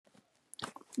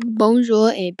Bonjour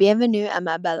et bienvenue à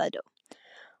ma balado.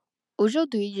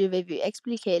 Aujourd'hui, je vais vous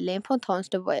expliquer l'importance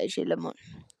de voyager le monde.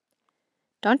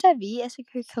 Dans ta vie, est-ce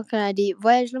que quelqu'un a dit «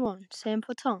 voyage le monde, c'est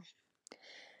important ».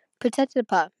 Peut-être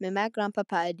pas, mais ma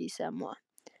grand-papa a dit ça à moi.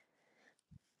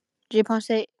 J'ai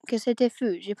pensé que c'était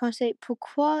fou. J'ai pensé «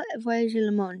 pourquoi voyager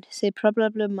le monde ?» C'est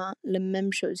probablement la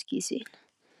même chose qu'ici.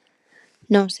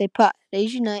 Non, c'est pas.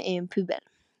 Regina est une poubelle.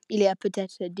 Il y a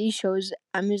peut-être 10 choses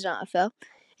amusantes à faire.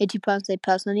 Et tu penses que les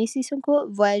personnes ici sont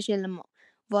cool? Voyager le monde,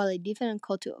 voir les différentes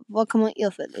cultures, voir comment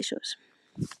ils font les choses.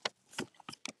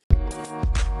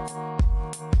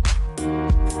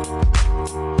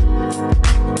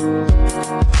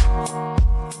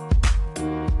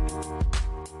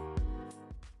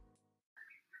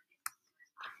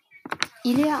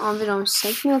 Il y a environ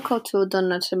 5000 cultures dans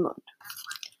notre monde.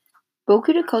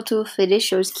 Beaucoup de cultures font des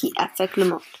choses qui affectent le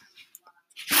monde.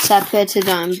 Ça peut être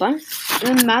dans une bonne ou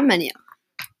une mauvaise manière.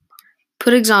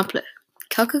 Par exemple,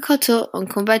 quelques cultures ont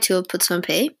combattu pour son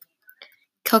pays.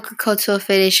 Quelques cultures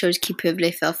font des choses qui peuvent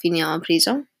les faire finir en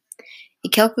prison. Et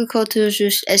quelques cultures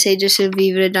juste essaient de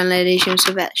survivre dans la région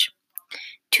sauvage.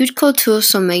 Toutes cultures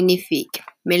sont magnifiques,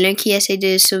 mais l'un qui essaie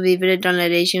de survivre dans la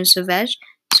région sauvage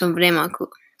sont vraiment cool.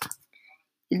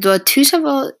 Ils doivent tous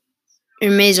avoir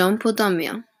une maison pour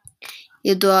dormir.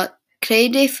 Ils doivent créer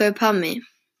des feux palmiers.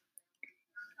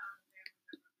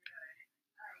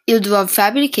 Ils doivent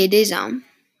fabriquer des armes.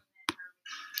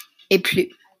 Et plus.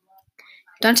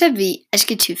 Dans ta vie, est-ce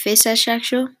que tu fais ça chaque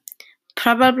jour?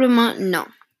 Probablement non.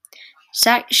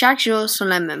 Chaque jour sont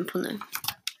la même pour nous.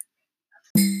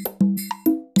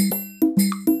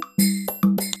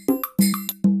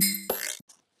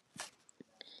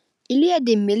 Il y a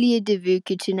des milliers de vues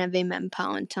que tu n'avais même pas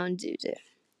entendues.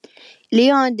 Il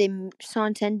y a des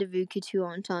centaines de vues que tu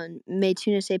entends, mais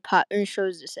tu ne sais pas une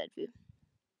chose de cette vue.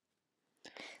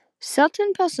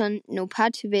 Certaines personnes n'ont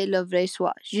pas trouvé leur vrai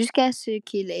soi jusqu'à ce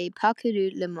qu'ils aient parcouru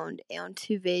le monde et ont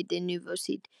trouvé de nouveaux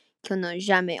sites qu'ils n'ont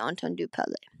jamais entendu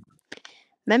parler.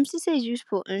 Même si c'est juste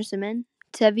pour une semaine,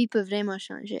 ta vie peut vraiment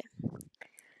changer.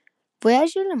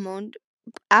 Voyager le monde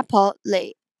apporte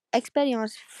les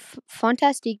expériences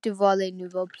fantastiques de voir les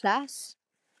nouvelles places,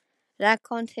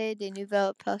 rencontrer de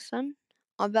nouvelles personnes,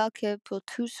 embarquer pour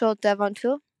toutes sortes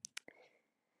d'aventures.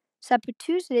 Ça peut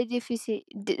tous redéfinir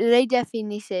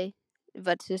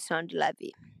votre sens de la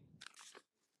vie.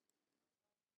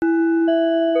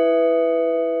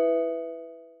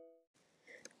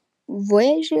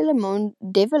 Voyager le monde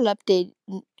développe des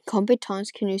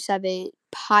compétences que ne savais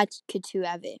pas que tu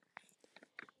avais.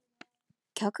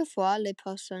 Quelquefois, les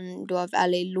personnes doivent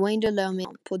aller loin de leur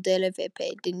maison pour développer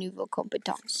de nouvelles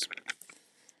compétences.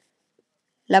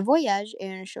 Le voyage est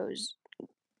une chose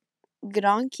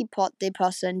grande qui porte des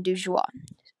personnes de joie,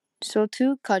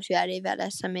 surtout quand tu arrives à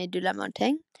la sommet de la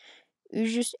montagne ou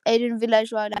juste aider un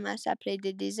villageois à ramasser après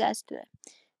des désastres.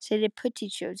 C'est les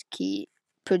petites choses qui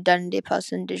peuvent donner des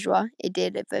personnes de joie et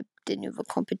développer de nouvelles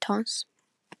compétences.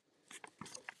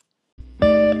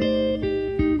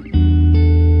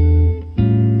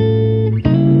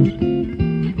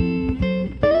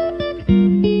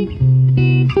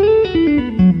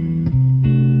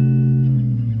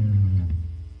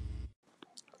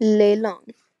 Les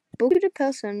langues. Beaucoup de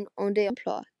personnes ont des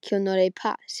emplois qu'ils n'auraient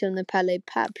pas si on ne parlait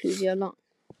pas plusieurs langues.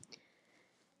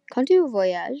 Quand tu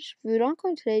voyages, vous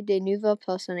rencontrez de nouvelles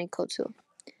personnes et cultures.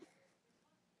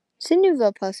 Ces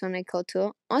nouvelles personnes et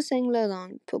cultures enseignent la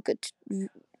langue pour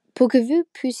que vous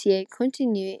puissiez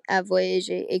continuer à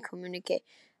voyager et communiquer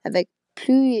avec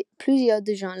plusieurs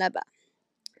de gens là-bas.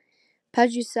 Pas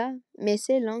juste ça, mais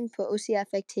ces langues peuvent aussi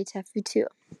affecter ta future.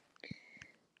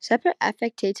 Ça peut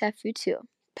affecter ta future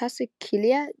parce qu'il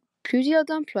y a plusieurs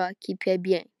emplois qui paient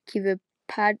bien, qui veulent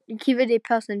des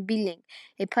personnes bilingues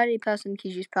et pas des personnes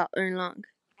qui juste parlent une langue.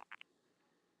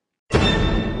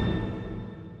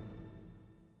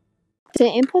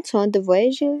 C'est important de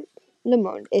voyager le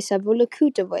monde et ça vaut le coup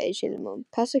de voyager le monde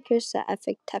parce que ça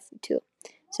affecte ta future.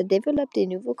 Ça développe de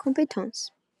nouvelles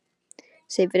compétences.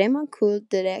 C'est vraiment cool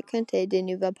de rencontrer de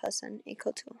nouvelles personnes et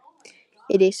cultures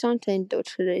et des centaines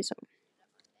d'autres raisons.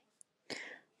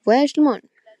 Voyage le monde,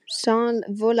 ça en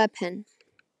vaut la peine.